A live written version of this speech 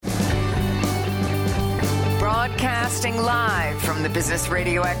Broadcasting live from the Business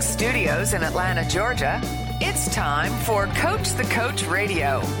Radio X studios in Atlanta, Georgia, it's time for Coach the Coach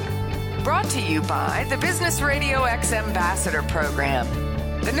Radio. Brought to you by the Business Radio X Ambassador Program,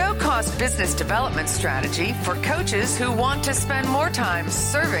 the no-cost business development strategy for coaches who want to spend more time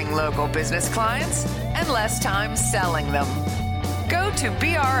serving local business clients and less time selling them. Go to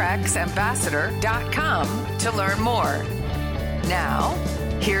brxambassador.com to learn more. Now,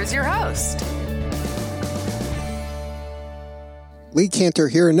 here's your host. Lee Cantor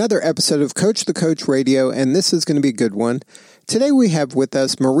here, another episode of Coach the Coach Radio, and this is going to be a good one. Today we have with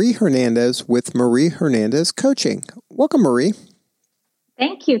us Marie Hernandez with Marie Hernandez Coaching. Welcome, Marie.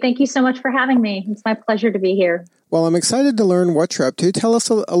 Thank you. Thank you so much for having me. It's my pleasure to be here. Well, I'm excited to learn what you're up to. Tell us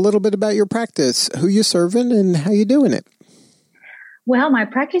a little bit about your practice, who you're serving, and how you're doing it. Well, my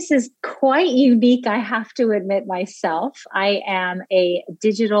practice is quite unique, I have to admit myself. I am a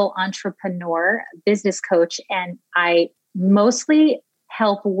digital entrepreneur, business coach, and I mostly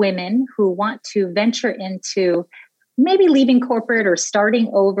help women who want to venture into maybe leaving corporate or starting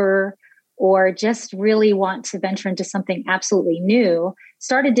over, or just really want to venture into something absolutely new,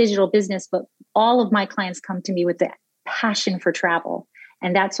 start a digital business. But all of my clients come to me with the passion for travel.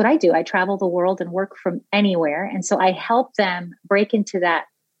 And that's what I do. I travel the world and work from anywhere. And so I help them break into that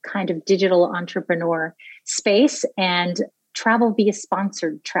kind of digital entrepreneur space and travel via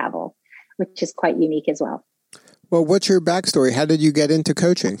sponsored travel, which is quite unique as well. Well, what's your backstory? How did you get into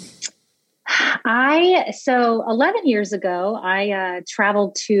coaching? So 11 years ago, I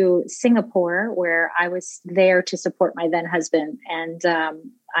traveled to Singapore, where I was there to support my then husband. And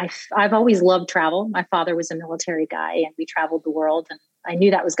I've always loved travel. My father was a military guy, and we traveled the world. And I knew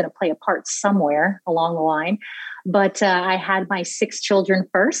that was going to play a part somewhere along the line. But I had my 6 children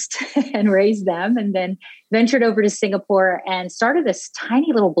first and raised them, and then ventured over to Singapore and started this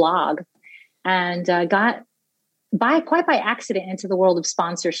tiny little blog, and got quite by accident into the world of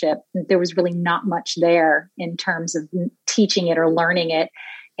sponsorship. There was really not much there in terms of teaching it or learning it.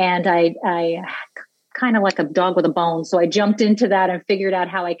 And I kind of like a dog with a bone. So I jumped into that and figured out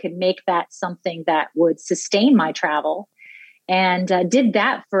how I could make that something that would sustain my travel, and did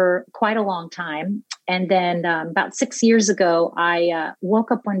that for quite a long time. And then about 6 years ago, I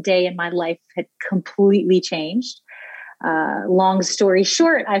woke up one day and my life had completely changed. Long story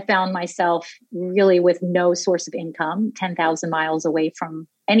short, I found myself really with no source of income, 10,000 miles away from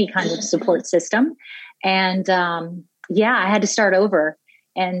any kind of support system. And I had to start over,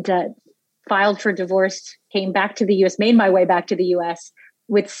 and filed for divorce, came back to the U.S., made my way back to the U.S.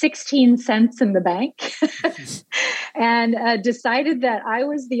 with 16 cents in the bank, and decided that I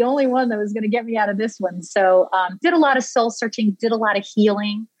was the only one that was going to get me out of this one. So did a lot of soul searching, did a lot of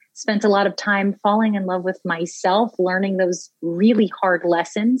healing, spent a lot of time falling in love with myself, learning those really hard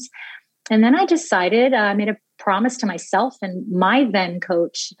lessons. And then I decided, I made a promise to myself and my then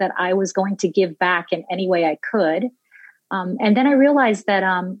coach that I was going to give back in any way I could. And then I realized that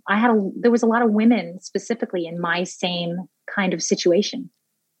there was a lot of women specifically in my same kind of situation.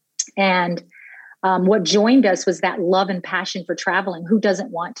 And what joined us was that love and passion for traveling. Who doesn't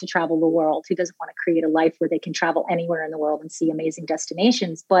want to travel the world? Who doesn't want to create a life where they can travel anywhere in the world and see amazing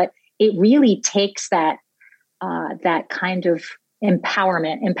destinations? But it really takes that kind of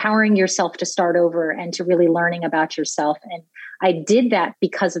empowerment, empowering yourself to start over and to really learning about yourself. And I did that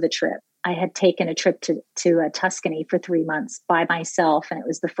because of a trip. I had taken a trip to Tuscany for 3 months by myself. And it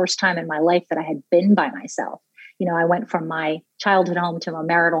was the first time in my life that I had been by myself. You know, I went from my childhood home to my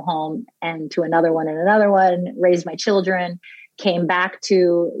marital home and to another one and another one, raised my children, came back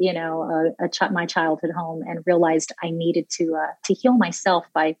to, my childhood home, and realized I needed to heal myself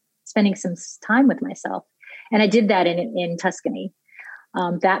by spending some time with myself. And I did that in Tuscany.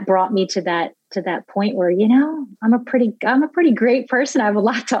 That brought me to that point where, I'm a pretty great person. I have a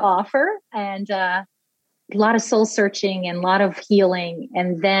lot to offer, and a lot of soul searching and a lot of healing.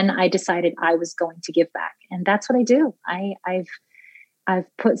 And then I decided I was going to give back. And that's what I do. I've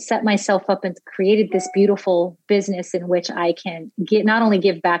set myself up and created this beautiful business in which I can not only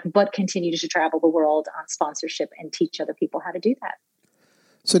give back, but continue to travel the world on sponsorship and teach other people how to do that.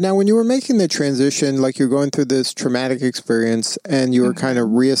 So now when you were making the transition, like you're going through this traumatic experience and you were kind of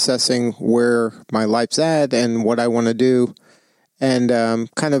reassessing where my life's at and what I want to do, and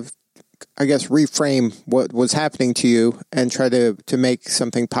kind of, I guess, reframe what was happening to you and try to make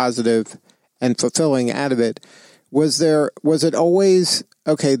something positive and fulfilling out of it. Was it always,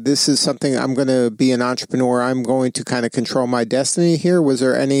 okay, this is something, I'm going to be an entrepreneur, I'm going to kind of control my destiny here? Was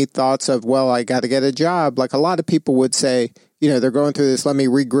there any thoughts of, well, I got to get a job? Like a lot of people would say, they're going through this, let me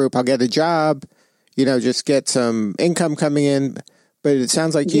regroup, I'll get a job, just get some income coming in. But it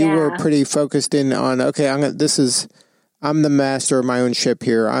sounds like you were pretty focused in on, okay, I'm the master of my own ship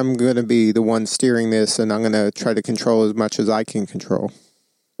here. I'm going to be the one steering this, and I'm going to try to control as much as I can control.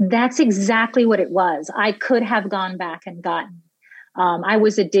 That's exactly what it was. I could have gone back and gotten, I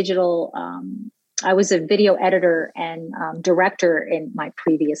was a video editor and director in my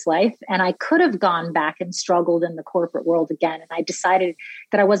previous life. And I could have gone back and struggled in the corporate world again. And I decided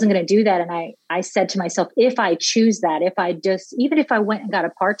that I wasn't going to do that. And I said to myself, if I choose that, even if I went and got a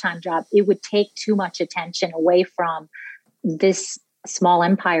part-time job, it would take too much attention away from this small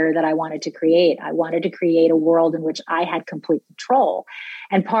empire that I wanted to create. I wanted to create a world in which I had complete control.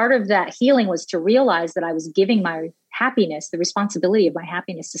 And part of that healing was to realize that I was giving my happiness, the responsibility of my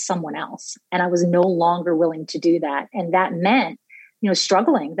happiness, to someone else. And I was no longer willing to do that. And that meant,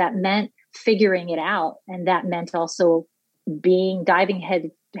 struggling. That meant figuring it out. And that meant also diving head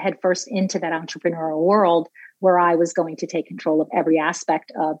first into that entrepreneurial world where I was going to take control of every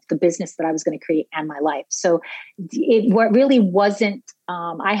aspect of the business that I was going to create and my life. So it really wasn't,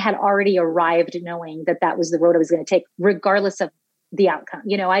 I had already arrived knowing that was the road I was going to take, regardless of the outcome.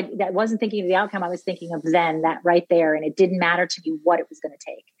 I wasn't thinking of the outcome. I was thinking of then, that right there. And it didn't matter to me what it was going to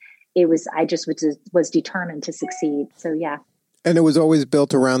take. I just was determined to succeed. So, yeah. And it was always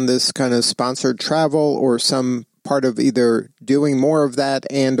built around this kind of sponsored travel, or some part of either doing more of that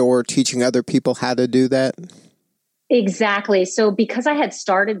and or teaching other people how to do that? Exactly. So because I had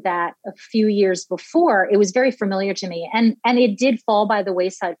started that a few years before, it was very familiar to me. And it did fall by the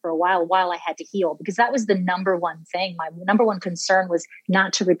wayside for a while I had to heal, because that was the number one thing. My number one concern was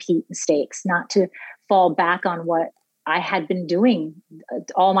not to repeat mistakes, not to fall back on what I had been doing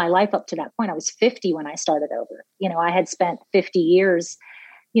all my life up to that point. I was 50 when I started over. I had spent 50 years,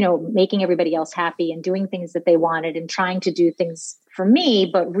 making everybody else happy and doing things that they wanted and trying to do things for me,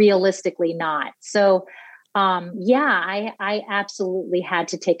 but realistically not. So I absolutely had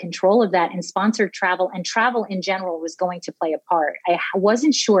to take control of that, and sponsored travel and travel in general was going to play a part. I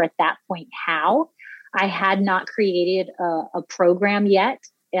wasn't sure at that point how. I had not created a program yet.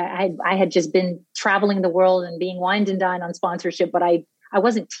 I had just been traveling the world and being wined and dined on sponsorship, but I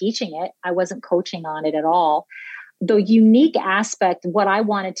wasn't teaching it. I wasn't coaching on it at all. The unique aspect, what I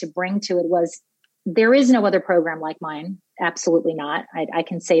wanted to bring to it was, there is no other program like mine. Absolutely not. I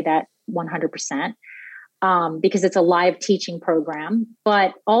can say that 100%. Because it's a live teaching program,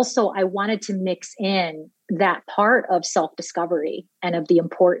 but also I wanted to mix in that part of self-discovery and of the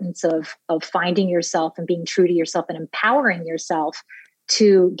importance of finding yourself and being true to yourself and empowering yourself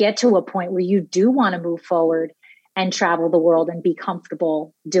to get to a point where you do want to move forward and travel the world and be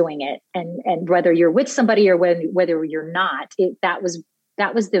comfortable doing it. And whether you're with somebody or whether you're not, that was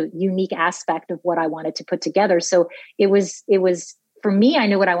the unique aspect of what I wanted to put together. So it was for me, I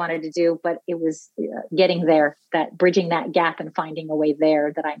knew what I wanted to do, but it was getting there, that bridging that gap and finding a way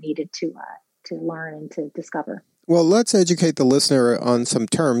there that I needed to learn and to discover. Well, let's educate the listener on some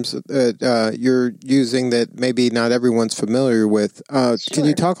terms that you're using that maybe not everyone's familiar with. Sure. Can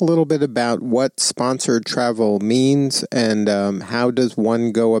you talk a little bit about what sponsored travel means, and how does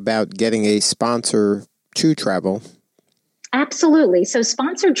one go about getting a sponsor to travel? Absolutely. So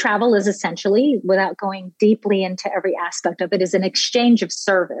sponsored travel is essentially, without going deeply into every aspect of it, is an exchange of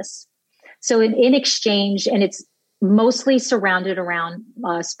service. So in exchange, and it's mostly surrounded around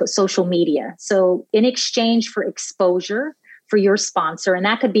social media. So in exchange for exposure for your sponsor, and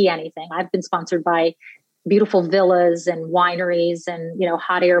that could be anything. I've been sponsored by beautiful villas and wineries and,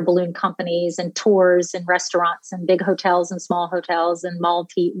 hot air balloon companies and tours and restaurants and big hotels and small hotels and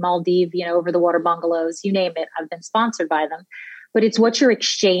Maldives, over the water bungalows, you name it. I've been sponsored by them, but it's what you're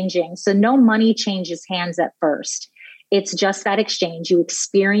exchanging. So no money changes hands at first. It's just that exchange. You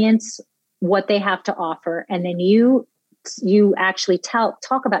experience what they have to offer. And then you actually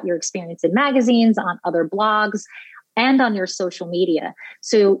talk about your experience in magazines, on other blogs, and on your social media.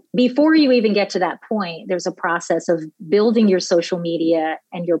 So before you even get to that point, there's a process of building your social media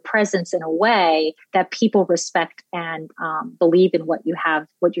and your presence in a way that people respect and believe in what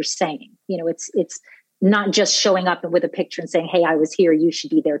you're saying. It's not just showing up with a picture and saying, "Hey, I was here, you should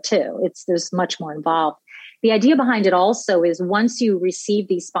be there too." There's much more involved. The idea behind it also is, once you receive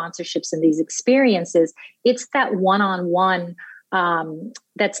these sponsorships and these experiences, it's that one-on-one,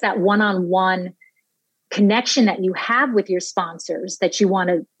 connection that you have with your sponsors that you want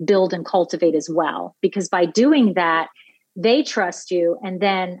to build and cultivate as well. Because by doing that, they trust you. And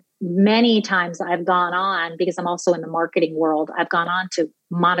then many times I've gone on, because I'm also in the marketing world, I've gone on to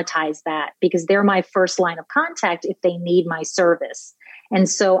monetize that, because they're my first line of contact if they need my service. And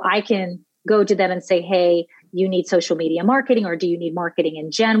so I can go to them and say, "Hey, you need social media marketing, or do you need marketing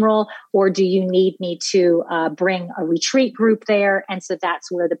in general? Or do you need me to bring a retreat group there? And so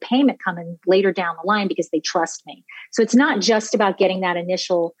that's where the payment comes in later down the line because they trust me. So it's not just about getting that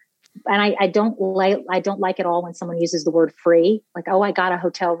initial. And I don't like it all when someone uses the word free, like, oh, I got a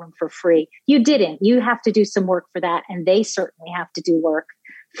hotel room for free. You didn't. You have to do some work for that. And they certainly have to do work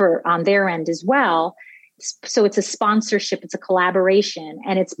for on their end as well. So it's a sponsorship, it's a collaboration,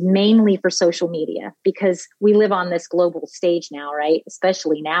 and it's mainly for social media because we live on this global stage now, right?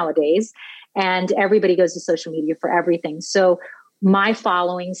 Especially nowadays. And everybody goes to social media for everything. So my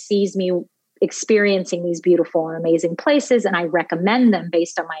following sees me experiencing these beautiful and amazing places, and I recommend them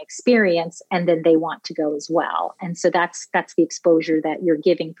based on my experience, and then they want to go as well. And so that's the exposure that you're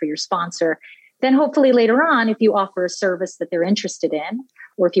giving for your sponsor. Then hopefully later on, if you offer a service that they're interested in,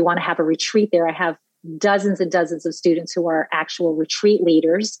 or if you want to have a retreat there, I have dozens and dozens of students who are actual retreat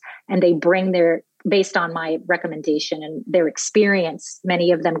leaders, and they bring based on my recommendation and their experience,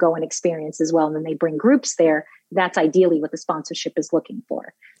 many of them go and experience as well. And then they bring groups there. That's ideally what the sponsorship is looking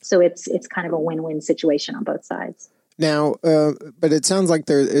for. So it's kind of a win-win situation on both sides. Now, but it sounds like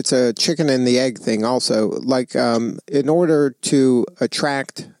it's a chicken and the egg thing also. Like in order to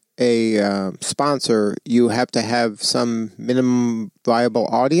attract a sponsor, you have to have some minimum viable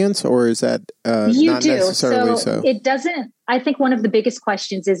audience, or is that not necessarily so? It doesn't. I think one of the biggest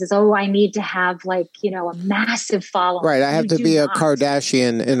questions is I need to have a massive following. Right. I have to be a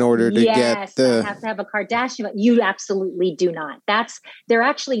Kardashian in order to get I have to have a Kardashian. You absolutely do not. They're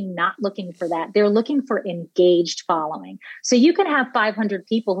actually not looking for that. They're looking for engaged following. So you can have 500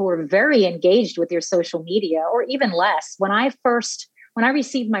 people who are very engaged with your social media, or even less. When I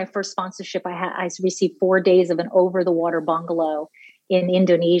received my first sponsorship, I received 4 days of an over-the-water bungalow in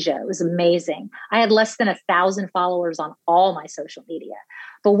Indonesia. It was amazing. I had less than 1,000 followers on all my social media.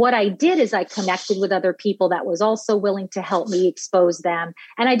 But what I did is I connected with other people that was also willing to help me expose them.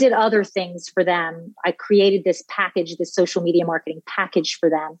 And I did other things for them. I created this package, this social media marketing package for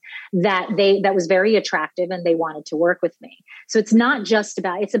them that was very attractive, and they wanted to work with me. So it's not just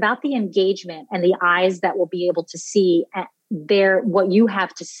it's about the engagement and the eyes that will be able to see what you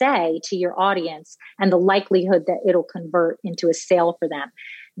have to say to your audience, and the likelihood that it'll convert into a sale for them.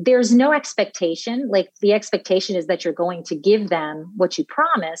 There's no expectation. Like, the expectation is that you're going to give them what you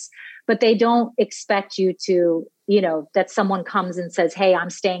promise, but they don't expect you to, that someone comes and says, hey, I'm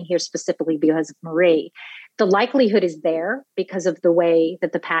staying here specifically because of Marie. The likelihood is there because of the way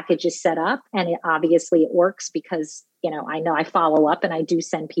that the package is set up. And obviously it works because, I know I follow up and I do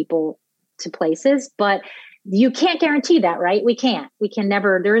send people to places, but you can't guarantee that, right? We can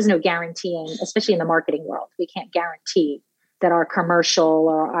never, there is no guaranteeing, especially in the marketing world. We can't guarantee that our commercial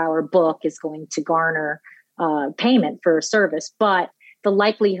or our book is going to garner payment for a service. But the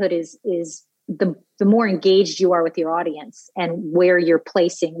likelihood is the more engaged you are with your audience and where you're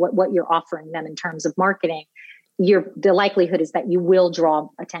placing what you're offering them in terms of marketing, the likelihood is that you will draw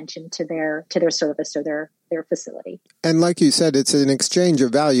attention to their service or their facility. And like you said, it's an exchange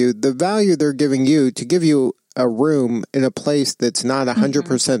of value. The value they're giving you to give you a room in a place that's not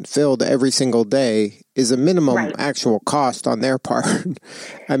 100% filled every single day is a minimum actual cost on their part.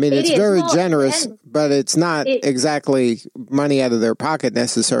 I mean, it's very generous, but it's not exactly money out of their pocket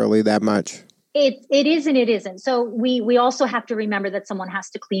necessarily that much. It is and it isn't. So we also have to remember that someone has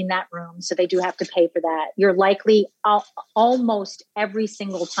to clean that room. So they do have to pay for that. You're likely almost every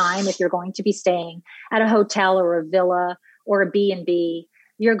single time, if you're going to be staying at a hotel or a villa or a B&B,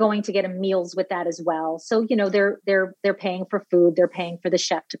 you're going to get meals with that as well. So, they're paying for food. They're paying for the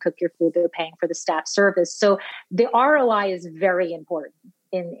chef to cook your food. They're paying for the staff service. So the ROI is very important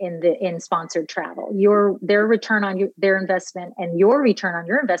in sponsored travel. Their return on their investment and your return on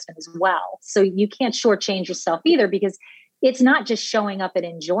your investment as well. So you can't shortchange yourself either, because it's not just showing up and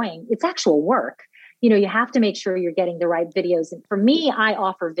enjoying, it's actual work. You have to make sure you're getting the right videos. And for me, I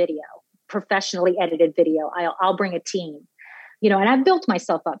offer video, professionally edited video. I'll bring a team, and I've built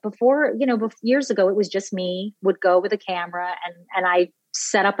myself up before, years ago, it was just me, would go with a camera and I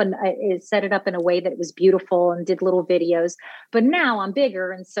set it up in a way that it was beautiful and did little videos. But now I'm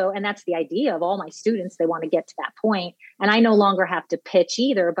bigger. And that's the idea of all my students. They want to get to that point. And I no longer have to pitch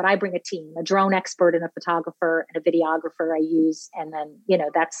either, but I bring a team, a drone expert and a photographer and a videographer I use. And then,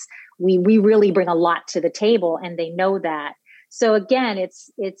 we really bring a lot to the table, and they know that. So again, it's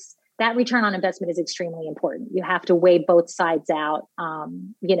that return on investment is extremely important. You have to weigh both sides out.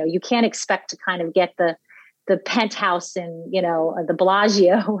 You can't expect to kind of get the penthouse in, the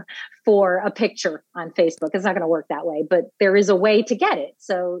Bellagio for a picture on Facebook. It's not going to work that way, but there is a way to get it.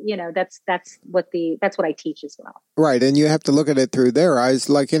 So, that's what I teach as well. Right. And you have to look at it through their eyes.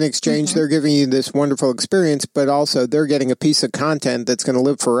 Like in exchange, they're giving you this wonderful experience, but also they're getting a piece of content that's going to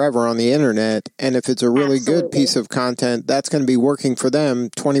live forever on the internet. And if it's a really good piece of content, that's going to be working for them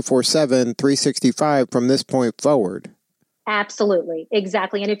 24/7, 365 from this point forward. Absolutely.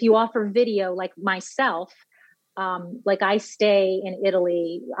 Exactly. And if you offer video like myself, like I stay in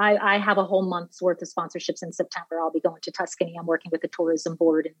Italy, I have a whole month's worth of sponsorships in September. I'll be going to Tuscany. I'm working with the tourism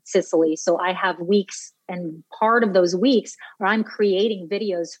board in Sicily. So I have weeks, and part of those weeks are I'm creating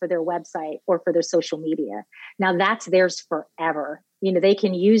videos for their website or for their social media. Now that's theirs forever. They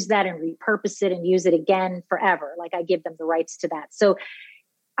can use that and repurpose it and use it again forever. Like I give them the rights to that. So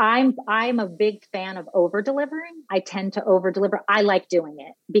I'm a big fan of over delivering. I tend to over deliver. I like doing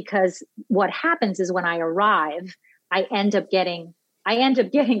it because what happens is when I arrive, I end up getting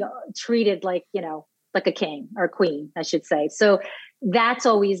treated like, like a king or queen, I should say. So that's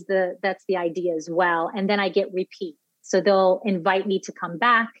always that's the idea as well. And then I get repeat. So they'll invite me to come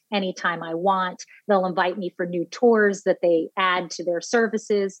back anytime I want. They'll invite me for new tours that they add to their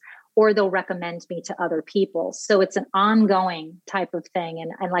services, or they'll recommend me to other people. So it's an ongoing type of thing.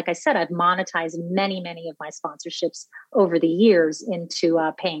 And like I said, I've monetized many, many of my sponsorships over the years into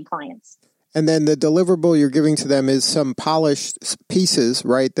paying clients. And then the deliverable you're giving to them is some polished pieces,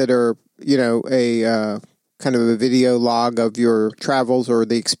 right, that are, a kind of a video log of your travels or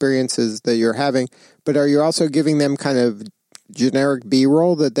the experiences that you're having. But are you also giving them kind of generic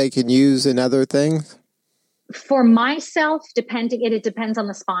B-roll that they can use in other things? For myself, it depends on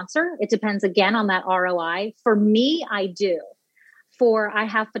the sponsor. It depends again on that ROI. For me, I do. I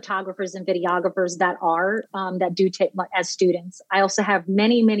have photographers and videographers that do take as students. I also have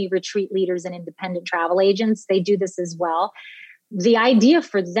many, many retreat leaders and independent travel agents. They do this as well. The idea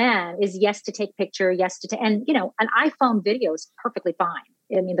for them is yes to take picture, and an iPhone video is perfectly fine.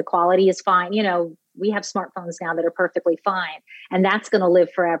 I mean, the quality is fine. We have smartphones now that are perfectly fine, and that's going to live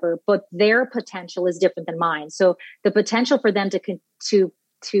forever. But their potential is different than mine. So the potential for them to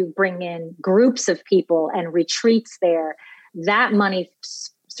bring in groups of people and retreats there, that money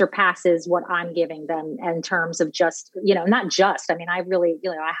surpasses what I'm giving them in terms of just, not just. I mean, I really,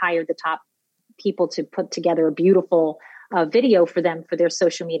 I hired the top people to put together a beautiful video for them for their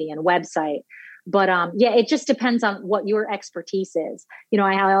social media and website. But it just depends on what your expertise is.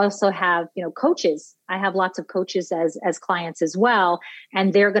 I also have, coaches. I have lots of coaches as clients as well.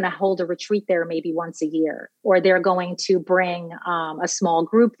 And they're going to hold a retreat there maybe once a year, or they're going to bring a small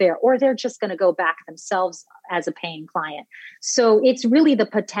group there, or they're just going to go back themselves as a paying client. So it's really the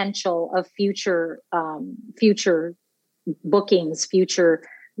potential of future bookings, future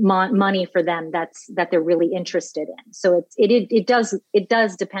money for them that they're really interested in. So it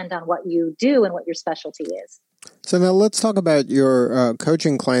does depend on what you do and what your specialty is. So now let's talk about your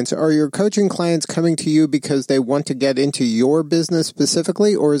coaching clients. Are your coaching clients coming to you because they want to get into your business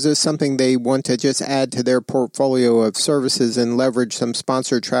specifically, or is this something they want to just add to their portfolio of services and leverage some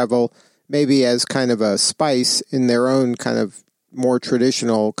sponsored travel, maybe as kind of a spice in their own kind of more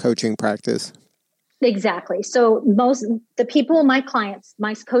traditional coaching practice? Exactly. So the people, my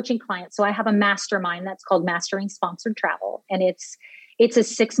coaching clients, so I have a mastermind that's called Mastering Sponsored Travel. And it's a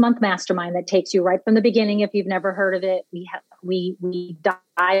 6-month mastermind that takes you right from the beginning. If you've never heard of it, we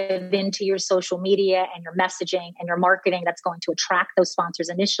dive into your social media and your messaging and your marketing that's going to attract those sponsors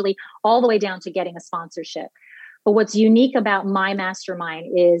initially, all the way down to getting a sponsorship. But what's unique about my mastermind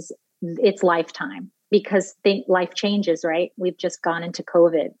is it's lifetime. Because life changes, right? We've just gone into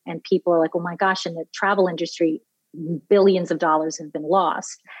COVID and people are like, oh my gosh, in the travel industry, billions of dollars have been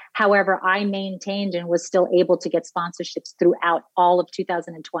lost. However, I maintained and was still able to get sponsorships throughout all of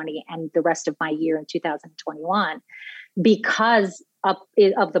 2020 and the rest of my year in 2021 because of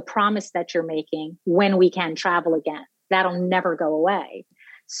the promise that you're making when we can travel again. That'll never go away.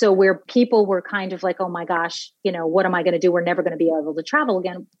 So where people were kind of like, oh my gosh, what am I going to do? We're never going to be able to travel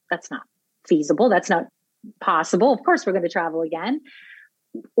again. That's not feasible. That's not possible. Of course, we're going to travel again.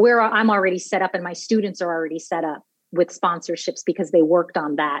 Where I'm already set up and my students are already set up with sponsorships because they worked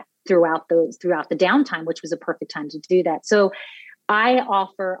on that throughout the downtime, which was a perfect time to do that. So I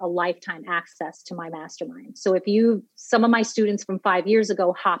offer a lifetime access to my mastermind. So if some of my students from 5 years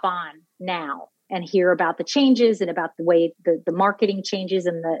ago hop on now and hear about the changes and about the way the marketing changes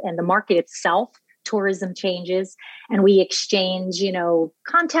and the market itself, tourism changes, and we exchange,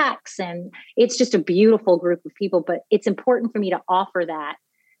 contacts, and it's just a beautiful group of people. But it's important for me to offer that.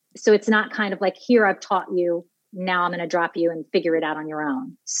 So it's not kind of like, here, I've taught you, now I'm going to drop you and figure it out on your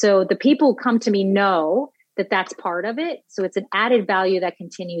own. So the people who come to me know that's part of it. So it's an added value that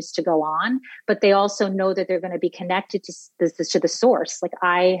continues to go on, but they also know that they're going to be connected to the source. Like,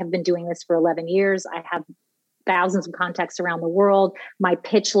 I have been doing this for 11 years. I have thousands of contacts around the world. My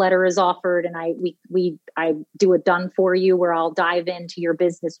pitch letter is offered, and I do a done for you where I'll dive into your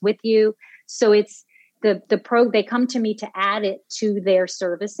business with you. So it's they come to me to add it to their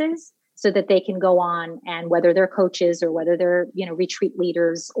services, so that they can go on, and whether they're coaches or whether they're, retreat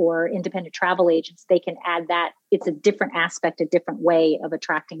leaders or independent travel agents, they can add that. It's a different aspect, a different way of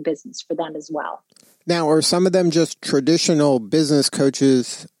attracting business for them as well. Now, are some of them just traditional business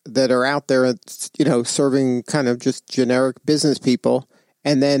coaches that are out there, serving kind of just generic business people?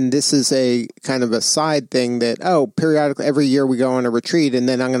 And then this is a kind of a side thing that, periodically, every year we go on a retreat, and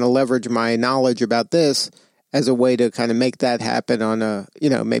then I'm going to leverage my knowledge about this as a way to kind of make that happen on a,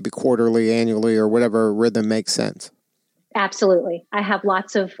 maybe quarterly, annually, or whatever rhythm makes sense. Absolutely. I have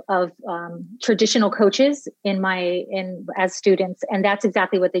lots of traditional coaches as students, and that's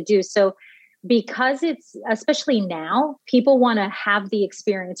exactly what they do. So because it's, especially now, people want to have the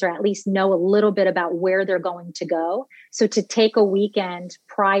experience, or at least know a little bit about where they're going to go. So to take a weekend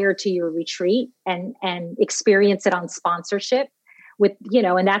prior to your retreat and experience it on sponsorship, with,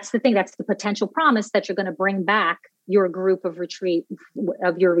 and that's the thing, that's the potential promise that you're going to bring back your group of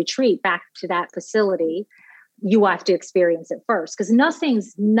your retreat back to that facility. You have to experience it first, because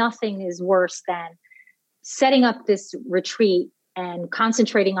nothing is worse than setting up this retreat and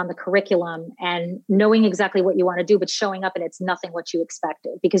concentrating on the curriculum and knowing exactly what you want to do, but showing up and it's nothing what you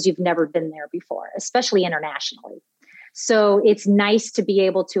expected, because you've never been there before, especially internationally. So it's nice to be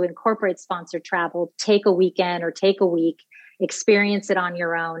able to incorporate sponsored travel, take a weekend or take a week, experience it on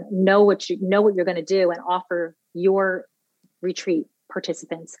your own, know what you're going to do, and offer your retreat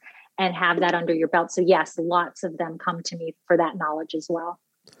participants and have that under your belt. So yes, lots of them come to me for that knowledge as well.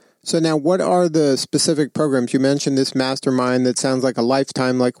 So now, what are the specific programs? You mentioned this mastermind that sounds like a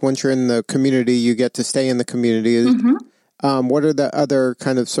lifetime, like once you're in the community, you get to stay in the community. Mm-hmm. What are the other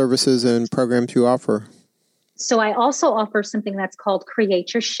kind of services and programs you offer? So I also offer something that's called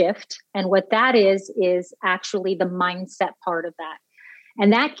Create Your Shift. And what that is actually the mindset part of that.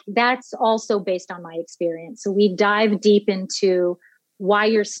 And that's also based on my experience. So we dive deep into why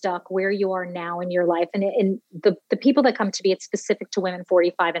you're stuck, where you are now in your life. And the people that come to me, it's specific to women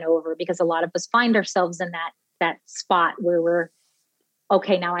 45 and over, because a lot of us find ourselves in that spot where we're,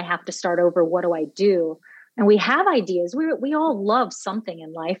 okay, now I have to start over. What do I do? And we have ideas. We all love something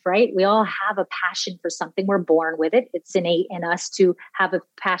in life, right? We all have a passion for something. We're born with it. It's innate in us to have a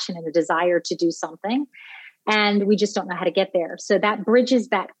passion and a desire to do something. And we just don't know how to get there. So that bridges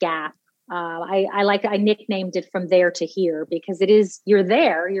that gap. I nicknamed it From There to Here, because you're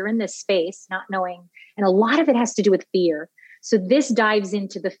there, you're in this space, not knowing. And a lot of it has to do with fear. So this dives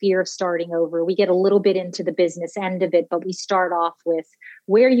into the fear of starting over. We get a little bit into the business end of it, but we start off with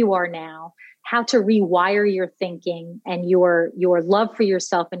where you are now, how to rewire your thinking and your love for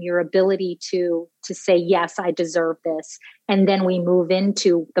yourself and your ability to say, yes, I deserve this. And then we move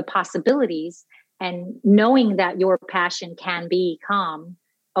into the possibilities and knowing that your passion can become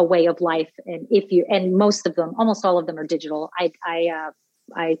a way of life. And most of them, almost all of them, are digital.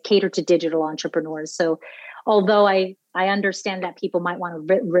 I cater to digital entrepreneurs. So although I understand that people might want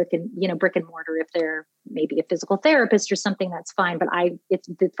to brick and mortar if they're maybe a physical therapist or something, that's fine. But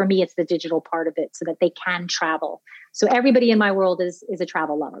for me, it's the digital part of it, so that they can travel. So everybody in my world is a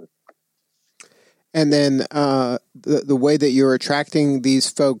travel lover. And then the way that you're attracting these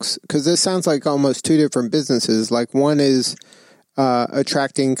folks, because this sounds like almost two different businesses. Like one is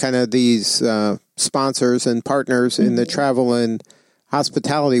attracting kind of these sponsors and partners in the travel and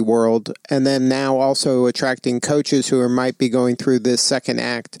hospitality world, and then now also attracting coaches who might be going through this second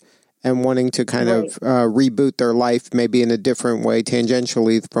act and wanting to kind of reboot their life maybe in a different way,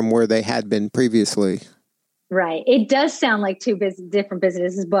 tangentially from where they had been previously. Right. It does sound like two different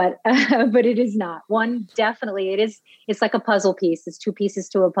businesses, but it is not. One, definitely, it's like a puzzle piece. It's two pieces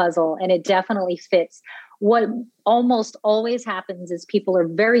to a puzzle, and it definitely fits. What almost always happens is people are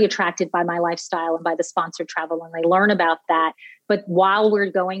very attracted by my lifestyle and by the sponsored travel, and they learn about that. But while we're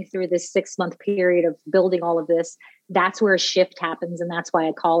going through this 6-month period of building all of this, that's where a shift happens. And that's why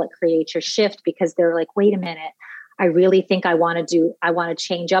I call it Create Your Shift, because they're like, wait a minute, I really think I want to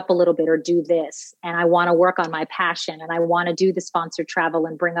change up a little bit or do this. And I want to work on my passion, and I want to do the sponsored travel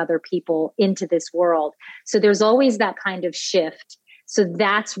and bring other people into this world. So there's always that kind of shift. So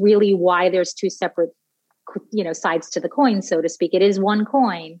that's really why there's two separate, sides to the coin, so to speak. It is one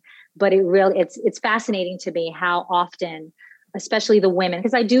coin, but it's fascinating to me how often, especially the women,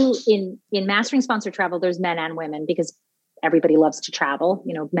 because I do in mastering sponsored travel, there's men and women, because everybody loves to travel,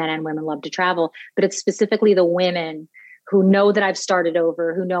 men and women love to travel, but it's specifically the women who know that I've started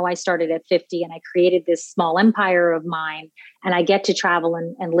over, who know I started at 50 and I created this small empire of mine and I get to travel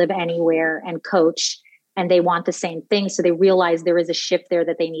and live anywhere and coach, and they want the same thing. So they realize there is a shift there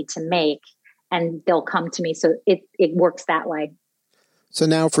that they need to make, and they'll come to me. So it works that way. So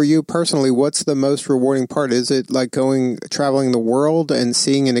now for you personally, what's the most rewarding part? Is it like traveling the world and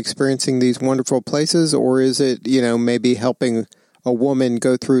seeing and experiencing these wonderful places? Or is it, maybe helping a woman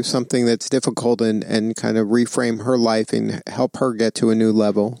go through something that's difficult and kind of reframe her life and help her get to a new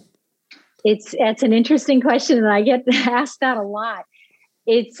level? It's an interesting question, and I get asked that a lot.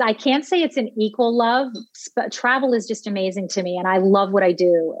 I can't say it's an equal love, but travel is just amazing to me and I love what I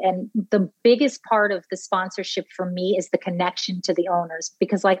do. And the biggest part of the sponsorship for me is the connection to the owners,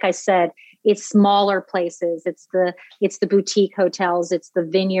 because like I said, it's smaller places. It's the boutique hotels, it's the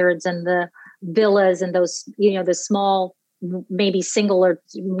vineyards and the villas and those, the small, maybe single or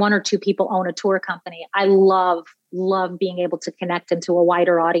one or two people own a tour company. I love being able to connect them to a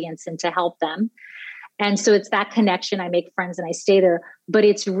wider audience and to help them. And so it's that connection. I make friends and I stay there, but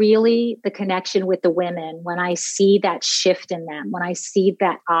it's really the connection with the women. When I see that shift in them, when I see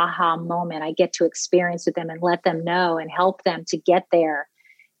that aha moment, I get to experience with them and let them know and help them to get there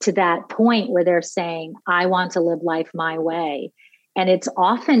to that point where they're saying, I want to live life my way. And it's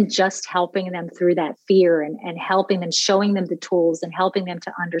often just helping them through that fear and helping them, showing them the tools and helping them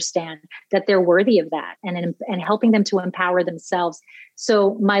to understand that they're worthy of that and helping them to empower themselves.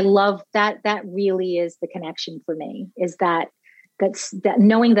 So my love, that really is the connection for me, is that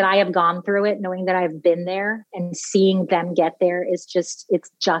knowing that I have gone through it, knowing that I've been there and seeing them get there it's just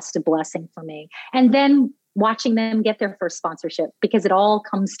a blessing for me. And then watching them get their first sponsorship, because it all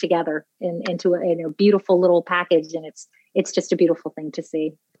comes together into a beautiful little package, and it's just a beautiful thing to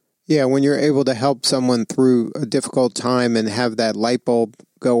see. Yeah, when you're able to help someone through a difficult time and have that light bulb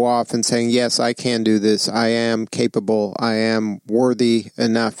go off and saying, yes, I can do this. I am capable. I am worthy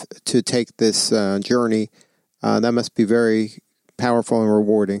enough to take this journey. That must be very powerful and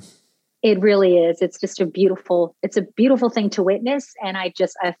rewarding. It really is. It's just a beautiful thing to witness. And I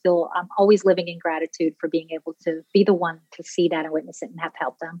feel I'm always living in gratitude for being able to be the one to see that and witness it and have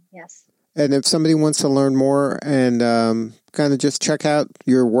helped them. Yes. And if somebody wants to learn more and kind of just check out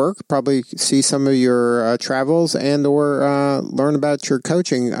your work, probably see some of your travels and or learn about your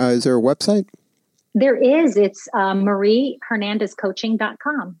coaching, is there a website? There is. It's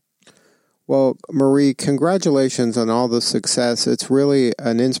mariehernandezcoaching.com. Well, Marie, congratulations on all the success. It's really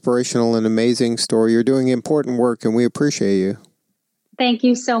an inspirational and amazing story. You're doing important work, and we appreciate you. Thank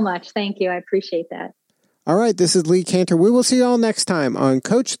you so much. Thank you. I appreciate that. All right, this is Lee Cantor. We will see you all next time on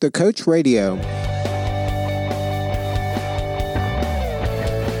Coach the Coach Radio.